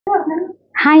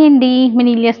Hi అండి,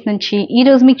 Neelia'S నుంచి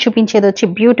ఈరోజు మీకు చూపించేది వచ్చి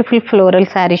బ్యూటిఫుల్ ఫ్లోరల్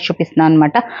శారీస్ చూపిస్తున్నాను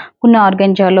అనమాట. కొన్ని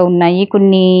ఆర్గంజాలో ఉన్నాయి,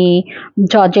 కొన్ని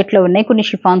జార్జెట్లో ఉన్నాయి, కొన్ని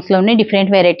షిఫాన్స్లో ఉన్నాయి.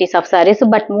 Different varieties of saris,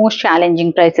 but most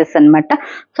challenging prices అనమాట.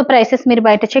 సో ప్రైసెస్ మీరు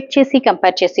బయట చెక్ చేసి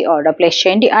కంపేర్ చేసి ఆర్డర్ ప్లేస్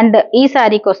చేయండి. అండ్ ఈ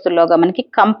శారీకి వస్తుల్లోగా మనకి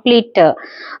కంప్లీట్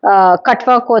కట్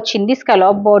వర్క్ వచ్చింది,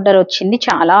 స్కలాప్ బోర్డర్ వచ్చింది,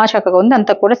 చాలా చక్కగా ఉంది.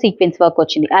 అంతా కూడా సీక్వెన్స్ వర్క్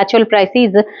వచ్చింది. Actual price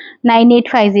is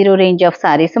 9850 range of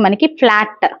saris. మనకి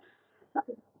ఫ్లాట్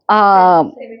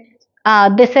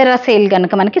దసరా సేల్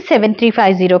కనుక మనకి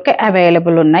 7350కి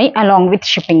అవైలబుల్ ఉన్నాయి, అలాంగ్ విత్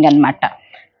షిప్పింగ్ అనమాట.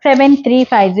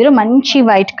 7350, మంచి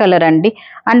వైట్ కలర్ అండి.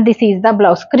 And this is the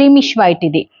blouse, creamish white.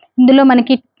 ఇది ఇందులో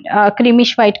మనకి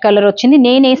క్రీమిష్ వైట్ కలర్ వచ్చింది.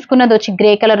 నేను వేసుకున్నది వచ్చి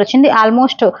గ్రే కలర్ వచ్చింది.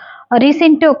 ఆల్మోస్ట్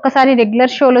రీసెంట్ ఒక్కసారి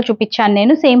రెగ్యులర్ షోలో చూపించాను,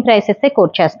 నేను సేమ్ ప్రైసెస్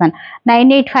కోట్ చేస్తాను.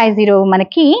 9850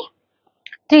 మనకి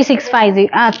 3650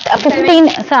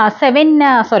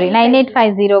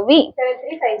 9850వి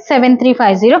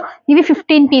 7350. ఇవి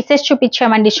 15 పీసెస్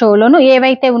చూపించామండి షోలోను.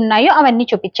 ఏవైతే ఉన్నాయో అవన్నీ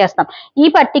చూపించేస్తాం. ఈ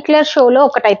పర్టికులర్ షోలో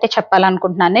ఒకటైతే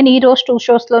చెప్పాలనుకుంటున్నాను నేను. ఈ రోజు 2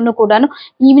 షోస్లోనూ కూడాను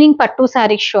ఈవినింగ్ పట్టు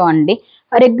శారీ షో అండి.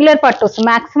 రెగ్యులర్ పట్టుస్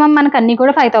మాక్సిమం మనకు అన్ని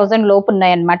కూడా 5000 లోపు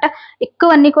ఉన్నాయి అనమాట. ఎక్కువ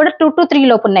అన్ని కూడా 2 to 3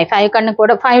 లోపు ఉన్నాయి. 5 కన్నా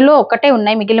కూడా 5లో ఒకటే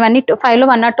ఉన్నాయి, మిగిలినవన్నీ 5లో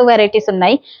 1 or 2 వెరైటీస్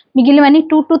ఉన్నాయి, మిగిలినవన్నీ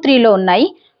 2 to 3లో ఉన్నాయి.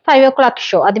 5 o'clock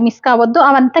షో, అది మిస్ కావద్దు.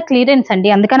 అవంతా క్లియరెన్స్ అండి,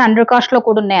 అందుకని అండర్ కాస్ట్ లో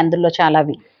కూడా ఉన్నాయి అందులో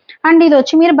చాలావి. అండ్ ఇది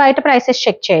వచ్చి మీరు బయట ప్రైసెస్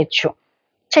చెక్ చేయొచ్చు.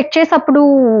 చెక్ చేసేటప్పుడు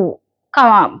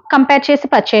కంపేర్ చేసి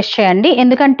పర్చేస్ చేయండి.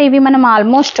 ఎందుకంటే ఇవి మనం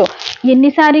ఆల్మోస్ట్ ఎన్ని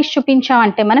సారీస్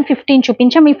చూపించామంటే మనం 15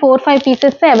 చూపించాం. ఈ 4-5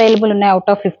 పీసెస్ అవైలబుల్ ఉన్నాయి out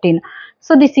of 15.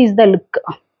 So this is the look.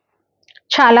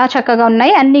 చాలా చక్కగా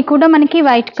ఉన్నాయి అన్నీ కూడా. మనకి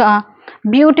వైట్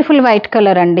బ్యూటిఫుల్ వైట్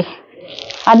కలర్ అండి.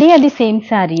 అది సేమ్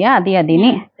శారీయా?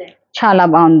 అదిని చాలా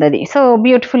బాగుంది అది. సో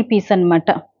బ్యూటిఫుల్ పీస్ అనమాట.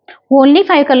 ఓన్లీ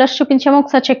 5 కలర్స్ చూపించాము,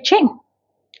 ఒకసారి చెక్ చేయి.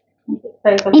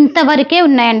 ఇంతవరకే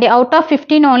ఉన్నాయండి. అవుట్ ఆఫ్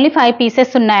 15 ఓన్లీ 5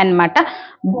 పీసెస్ ఉన్నాయన్నమాట.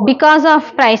 బికాస్ ఆఫ్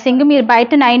ప్రైసింగ్ మీరు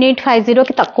బయట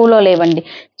 9850కి తక్కువలో లేవండి.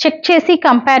 చెక్ చేసి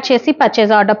కంపేర్ చేసి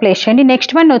పర్చేజ్ ఆర్డర్ ప్లేస్ చేయండి.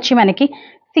 నెక్స్ట్ వన్ వచ్చి మనకి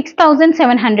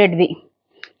 6700వి.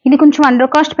 ఇది కొంచెం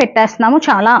అండర్ కాస్ట్ పెట్టేస్తున్నాము.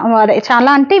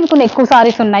 చాలా అంటే ఇవి కొన్ని ఎక్కువ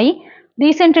సారీస్ ఉన్నాయి.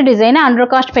 రీసెంట్ డిజైన్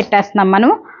అండర్ కాస్ట్ పెట్టేస్తున్నాం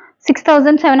మనం.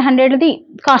 6700ది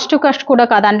కాస్ట్ టు కాస్ట్ కూడా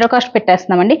కాదు, అండర్ కాస్ట్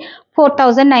పెట్టేస్తున్నామండి.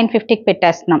 4950కి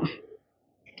పెట్టేస్తున్నాం.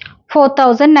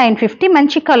 4950.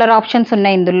 మంచి కలర్ ఆప్షన్స్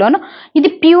ఉన్నాయి ఇందులోను. ఇది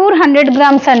ప్యూర్ 100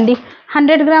 grams అండి.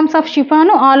 100 grams of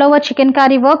chiffon, all over chicken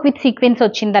Carey work with sequence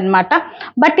వచ్చిందనమాట.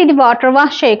 బట్ ఇది వాటర్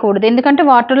వాష్ చేయకూడదు, ఎందుకంటే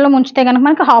వాటర్లో ముంచితే కనుక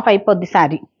మనకి హాఫ్ అయిపోద్ది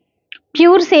శారీ.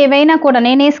 ప్యూర్స్ ఏవైనా కూడా,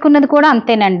 నేను వేసుకున్నది కూడా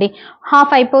అంతేనండి,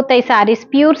 హాఫ్ అయిపోతాయి శారీస్.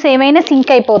 ప్యూర్స్ ఏవైనా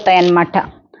సింక్ అయిపోతాయి అనమాట.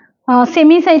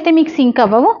 సెమీస్ అయితే మీకు సింక్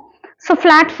అవ్వవు. సో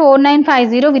ఫ్లాట్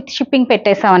 4950 విత్ షిప్పింగ్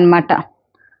పెట్టేసాం అనమాట.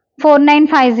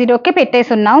 4950కే పెట్టేసి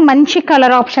ఉన్నాము. మంచి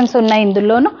కలర్ ఆప్షన్స్ ఉన్నాయి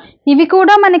ఇందులోను. ఇవి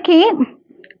కూడా మనకి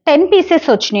 10 పీసెస్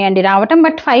వచ్చినాయి అండి రావటం,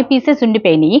 బట్ 5 పీసెస్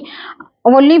ఉండిపోయినాయి.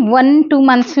 ఓన్లీ 1-2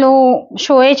 monthsలో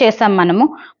షోయే చేసాం మనము.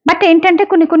 బట్ ఏంటంటే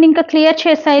కొన్ని ఇంకా క్లియర్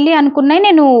చేసేయాలి అనుకున్నాయి,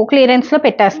 నేను క్లియరెన్స్లో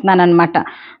పెట్టేస్తున్నాను అనమాట.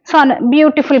 సో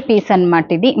బ్యూటిఫుల్ పీస్ అనమాట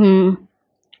ఇది.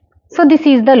 So this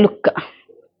is the look.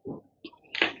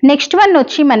 Next one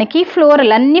వచ్చి మనకి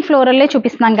ఫ్లోరల్, అన్ని ఫ్లోరల్లే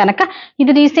చూపిస్తున్నాం కనుక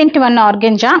ఇది రీసెంట్ వన్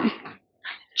ఆర్గెంజా.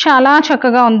 చాలా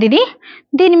చక్కగా ఉంది ఇది.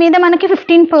 దీని మీద మనకి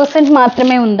 15%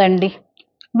 మాత్రమే ఉందండి.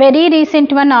 Very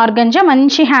recent one organza.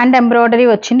 మంచి హ్యాండ్ ఎంబ్రాయిడరీ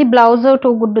వచ్చింది. బ్లౌజ్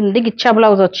 2 గుడ్ ఉంది, గిచ్చా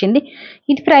బ్లౌజ్ వచ్చింది.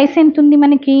 ఇది ప్రైస్ ఎంత ఉంది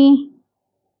మనకి?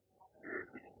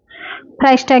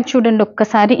 ప్రైస్ ట్యాగ్ చూడండి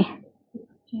ఒక్కసారి.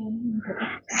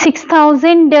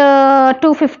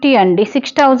 6250 అండి.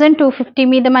 6250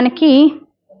 మీద మనకి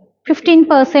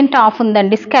 15% ఆఫ్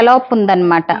ఉందండి. స్కెలాప్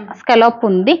ఉందన్నమాట, స్కెలాప్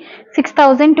ఉంది.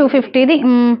 6250ది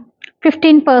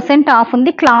 15% ఆఫ్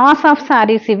ఉంది. క్లాస్ ఆఫ్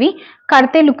శారీస్ ఇవి.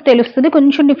 కడితే లుక్ తెలుస్తుంది.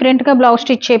 కొంచెం డిఫరెంట్గా బ్లౌజ్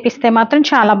స్టిచ్ చేపిస్తే మాత్రం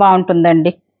చాలా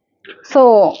బాగుంటుందండి. So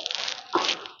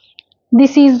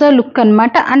this is the look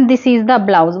అనమాట. And this is the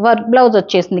blouse. Work blouse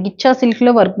వచ్చేసింది, గిచ్చా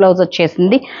సిల్క్లో వర్క్ బ్లౌజ్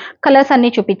వచ్చేసింది. కలర్స్ అన్నీ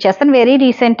చూపించేస్తాను. వెరీ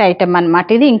రీసెంట్ ఐటమ్ అనమాట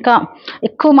ఇది. ఇంకా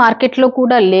ఎక్కువ మార్కెట్లో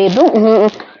కూడా లేదు.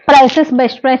 ప్రైసెస్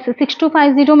బెస్ట్ ప్రైస్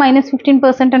 6250 మైనస్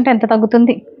 15% అంటే ఎంత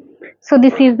తగ్గుతుంది? So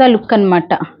this is the look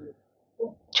అనమాట.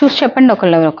 చూసి చెప్పండి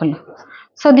ఒకళ్ళు.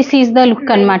 So this is the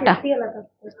look అనమాట.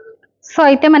 సో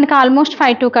అయితే మనకి ఆల్మోస్ట్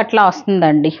 52 అట్లా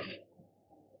వస్తుందండి.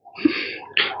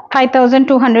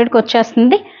 5200కి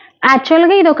వచ్చేస్తుంది.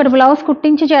 యాక్చువల్గా ఇది ఒకటి బ్లౌజ్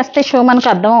కుట్టించి చేస్తే షో మనకు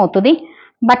అర్థం అవుతుంది,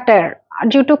 but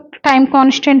due to time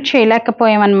constant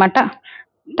చేయలేకపోయామన్నమాట.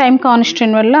 Time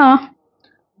constant వల్ల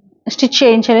స్టిచ్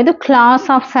చేయించలేదు. క్లాస్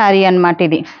ఆఫ్ శారీ అనమాట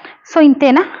ఇది. సో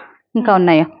ఇంతేనా, ఇంకా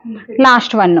ఉన్నాయా?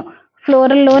 Last one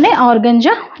ఫ్లోరల్లోనే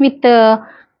organza with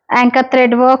anchor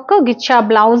thread work, గిచ్చా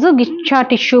blouse, గిచ్చా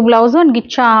tissue blouse and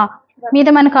గిచ్చా మీద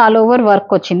మనకు ఆల్ ఓవర్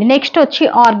వర్క్ వచ్చింది. నెక్స్ట్ వచ్చి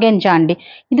ఆర్గెంజా అండి.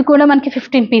 ఇది కూడా మనకి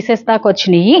 15 పీసెస్ దాకా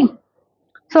వచ్చినాయి.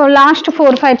 సో లాస్ట్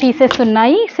 4-5 పీసెస్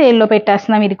ఉన్నాయి, సేల్లో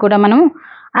పెట్టేస్తున్నాం. ఇది కూడా మనం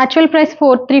యాక్చువల్ ప్రైస్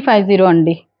 4350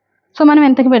 అండి. సో మనం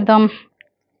ఎంతకి పెడదాం?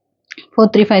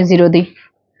 4350ది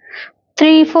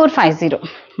 3450.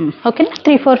 ఓకేనా,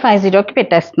 3450కి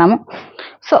పెట్టేస్తున్నాము.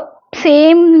 సో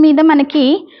సేమ్ మీద మనకి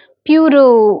pure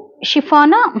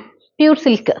chiffon pure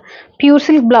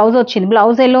silk blouse వచ్చింది.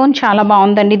 బ్లౌజ్ ఎలోన్ చాలా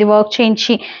బాగుందండి. ఇది వర్క్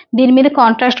చేయించి దీని మీద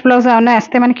కాంట్రాస్ట్ బ్లౌజ్ ఏమైనా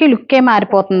వేస్తే మనకి లుక్కే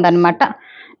మారిపోతుంది అనమాట.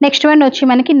 నెక్స్ట్ వన్ వచ్చి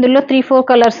మనకి ఇందులో 3-4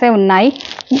 కలర్సే ఉన్నాయి.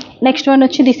 నెక్స్ట్ వన్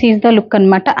వచ్చి దిస్ ఈజ్ ద లుక్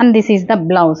అనమాట, and this is the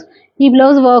blouse. ఈ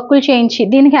బ్లౌజ్ వర్కులు చేయించి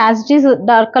దీనికి as it is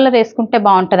dark colour వేసుకుంటే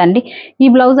బాగుంటుందండి. ఈ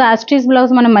blouse as it is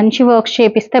blouse మనం మంచి వర్క్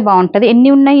చేపిస్తే బాగుంటుంది.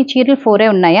 ఎన్ని ఉన్నాయి ఈ చీరలు? 4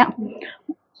 ఉన్నాయా?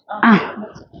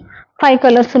 5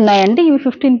 కలర్స్ ఉన్నాయండి. ఇవి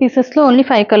 15 పీసెస్లో ఓన్లీ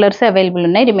 5 కలర్స్ అవైలబుల్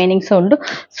ఉన్నాయి, remaining sold.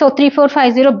 So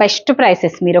 3450 best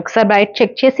prices. మీరు ఒకసారి బయట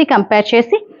చెక్ చేసి కంపేర్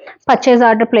చేసి పర్చేజ్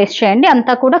ఆర్డర్ ప్లేస్ చేయండి.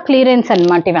 అంతా కూడా క్లియరెన్స్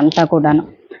అనమాట ఇవంతా కూడాను.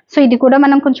 సో ఇది కూడా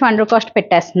మనం కొంచెం అండర్ కాస్ట్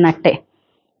పెట్టేస్తున్నట్టే.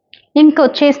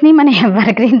 ఇంకొచ్చేసి మన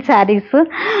ఎవర్ గ్రీన్ శారీస్.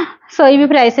 సో ఇవి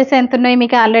ప్రైసెస్ ఎంత ఉన్నాయి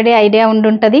మీకు ఆల్రెడీ ఐడియా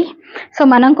ఉండుంటుంది. సో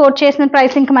మనం కోట్ చేసిన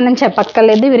ప్రైస్ ఇంకా మనం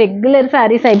చెప్పక్కర్లేదు. ఇవి రెగ్యులర్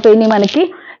శారీస్ అయిపోయినాయి మనకి.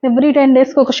 ఎవ్రీ 10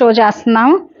 డేస్కి ఒక షో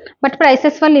చేస్తున్నాము. బట్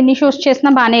ప్రైసెస్ వల్ల ఎన్ని షోస్ చేసినా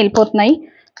బాగానే వెళ్ళిపోతున్నాయి.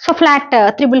 సో ఫ్లాట్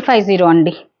 3550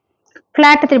 అండి.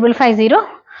 ఫ్లాట్ 3550.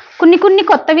 కొన్ని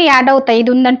కొత్తవి యాడ్ అవుతాయి.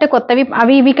 ఇది ఉందంటే కొత్తవి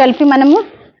అవి ఇవి కలిపి మనము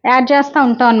యాడ్ చేస్తూ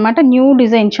ఉంటాం అనమాట. న్యూ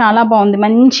డిజైన్ చాలా బాగుంది.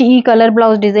 మంచి ఈ కలర్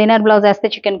బ్లౌజ్, డిజైనర్ బ్లౌజ్ వేస్తే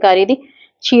చికెన్ కర్రీది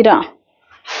చీర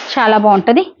చాలా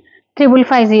బాగుంటుంది.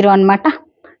 3550 అనమాట.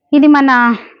 ఇది మన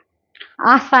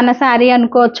ఆస్థాన శారీ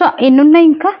అనుకోవచ్చు. ఎన్ని ఉన్నాయి?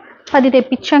 ఇంకా 10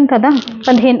 తెప్పించాం కదా,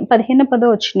 15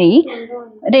 వచ్చినాయి.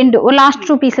 2 లాస్ట్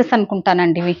 2 పీసెస్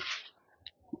అనుకుంటానండి ఇవి.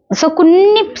 సో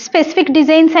కొన్ని స్పెసిఫిక్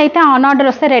డిజైన్స్ అయితే ఆన్ ఆర్డర్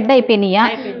వస్తే రెడ్ అయిపోయినాయా,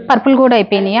 పర్పుల్ కూడా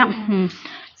అయిపోయినాయా.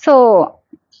 సో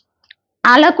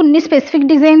అలా కొన్ని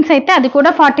స్పెసిఫిక్ డిజైన్స్ అయితే అది కూడా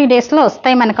 40 డేస్లో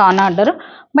వస్తాయి మనకు ఆన్ ఆర్డర్.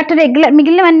 బట్ రెగ్యులర్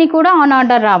మిగిలినవన్నీ కూడా ఆన్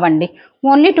ఆర్డర్ రావండి.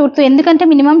 ఓన్లీ 2, ఎందుకంటే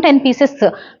మినిమం 10 పీసెస్.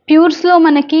 ప్యూర్స్లో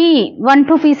మనకి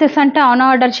 1-2 పీసెస్ అంటే ఆన్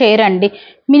ఆర్డర్ చేయరండి.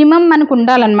 మినిమం మనకు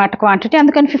ఉండాలన్నమాట క్వాంటిటీ.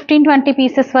 అందుకని 15-20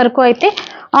 పీసెస్ వరకు అయితే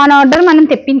ఆన్ ఆర్డర్ మనం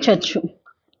తెప్పించవచ్చు.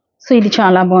 సో ఇది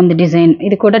చాలా బాగుంది డిజైన్.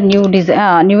 ఇది కూడా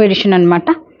న్యూ ఎడిషన్ అనమాట.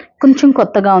 కొంచెం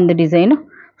కొత్తగా ఉంది design.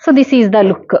 So this is the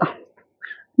look.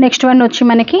 Next one వచ్చి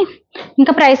మనకి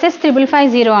ఇంకా ప్రైసెస్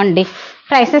 3550 అండి.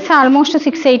 ప్రైసెస్ ఆల్మోస్ట్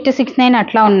 68-69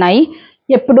 అట్లా ఉన్నాయి.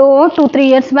 ఎప్పుడో 2-3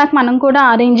 ఇయర్స్ బ్యాక్ మనం కూడా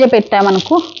ఆ రేంజే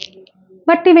పెట్టామనుకో.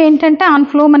 బట్ ఇవి ఏంటంటే ఆన్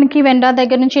ఫ్లో మనకి వెండర్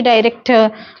దగ్గర నుంచి డైరెక్ట్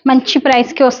మంచి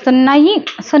ప్రైస్కి వస్తున్నాయి.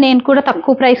 సో నేను కూడా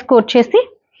తక్కువ ప్రైస్ కోట్ చేసి,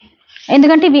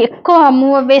 ఎందుకంటే ఇవి ఎక్కువ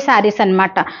మూవ్ అవ్వే శారీస్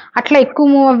అనమాట. అట్లా ఎక్కువ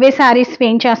మూవ్ అవ్వే శారీస్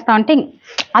ఏం చేస్తాం అంటే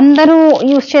అందరూ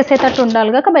యూజ్ చేసేటట్టు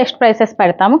ఉండాలి కాక బెస్ట్ ప్రైసెస్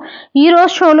పెడతాము.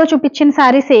 ఈరోజు షోలో చూపించిన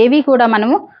శారీస్ ఏవి కూడా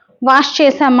మనము వాష్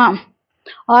చేసామా,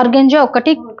 ఆర్గెంజా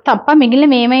ఒకటి తప్ప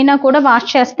మిగిలిన ఏమైనా కూడా వాష్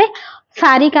చేస్తే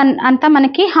శారీకి అంతా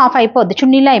మనకి హాఫ్ అయిపోద్ది,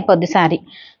 చున్నీలో అయిపోద్ది శారీ.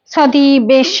 సో అది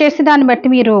బేస్ చేసి దాన్ని బట్టి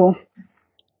మీరు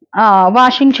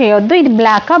వాషింగ్ చేయొద్దు. ఇది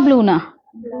బ్లాకా బ్లూనా?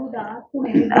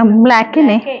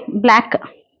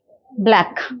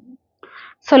 బ్లాక్.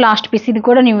 సో లాస్ట్ పీస్ ఇది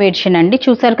కూడా న్యూ ఎడిషన్ అండి.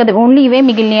 చూసారు కదా, ఓన్లీ ఇవే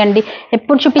మిగిలినాయి అండి.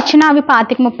 ఎప్పుడు చూపించినా అవి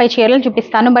 25-30 చీరలు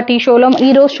చూపిస్తాను. బట్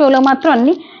ఈరోజు షోలో మాత్రం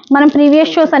అన్ని మనం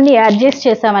ప్రీవియస్ షోస్ అన్ని అడ్జస్ట్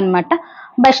చేసామన్నమాట.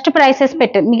 బెస్ట్ ప్రైసెస్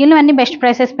మిగిలినవన్నీ బెస్ట్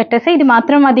ప్రైసెస్ పెట్టేసి ఇది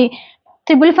మాత్రం అది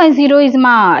 3550 ఇస్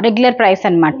మా రెగ్యులర్ ప్రైస్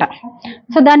అనమాట.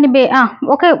 సో దాన్ని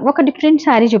ఒక డిఫరెంట్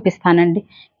శారీ చూపిస్తానండి.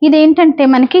 ఇదేంటంటే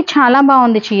మనకి చాలా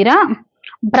బాగుంది చీర.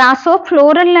 బ్రాసో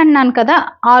ఫ్లోరల్ అన్నాను కదా,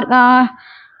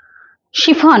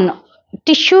 షిఫాన్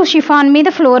టిష్యూ షిఫాన్ మీద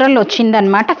ఫ్లోరల్ వచ్చింది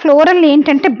అనమాట. ఫ్లోరల్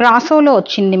ఏంటంటే బ్రాసోలో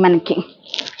వచ్చింది మనకి.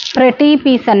 ప్రతి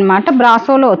పీస్ అనమాట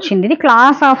బ్రాసోలో వచ్చింది. ఇది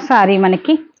క్లాస్ ఆఫ్ శారీ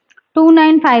మనకి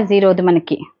 2950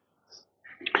 మనకి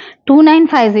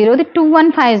 2950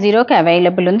 2150కి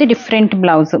అవైలబుల్ ఉంది. Different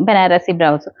blouse, Banarasi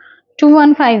blouse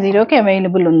 2150కి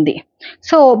available ఉంది.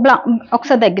 సో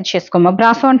ఒకసారి దగ్గర చేసుకోమా.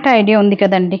 బ్రాసో అంటే ఐడియా ఉంది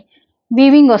కదండి,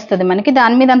 వీవింగ్ వస్తుంది మనకి.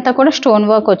 దాని మీద అంతా కూడా స్టోన్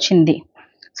వర్క్ వచ్చింది.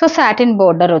 సో సాటిన్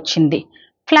బోర్డర్ వచ్చింది.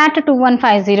 ఫ్లాట్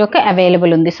 2150కి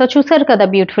అవైలబుల్ ఉంది. సో చూసారు కదా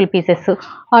బ్యూటిఫుల్ పీసెస్.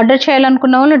 ఆర్డర్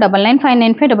చేయాలనుకున్న వాళ్ళు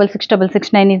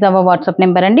 995995666669 ఈజ్ అవర్ వాట్సాప్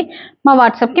నెంబర్ అండి. మా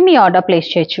వాట్సాప్కి మీ ఆర్డర్ ప్లేస్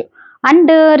చేయొచ్చు.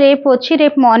 అండ్ రేపు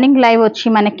మార్నింగ్ లైవ్ వచ్చి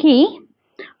మనకి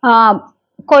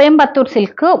కోయంబత్తూర్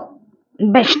సిల్క్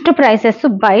బెస్ట్ ప్రైసెస్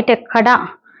బయట ఎక్కడ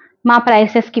మా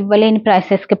ప్రైసెస్కి ఇవ్వలేని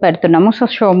ప్రైసెస్కి పెడుతున్నాము. సో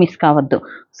షో మిస్ కావద్దు.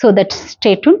 So that's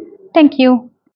stay tune. Thank you.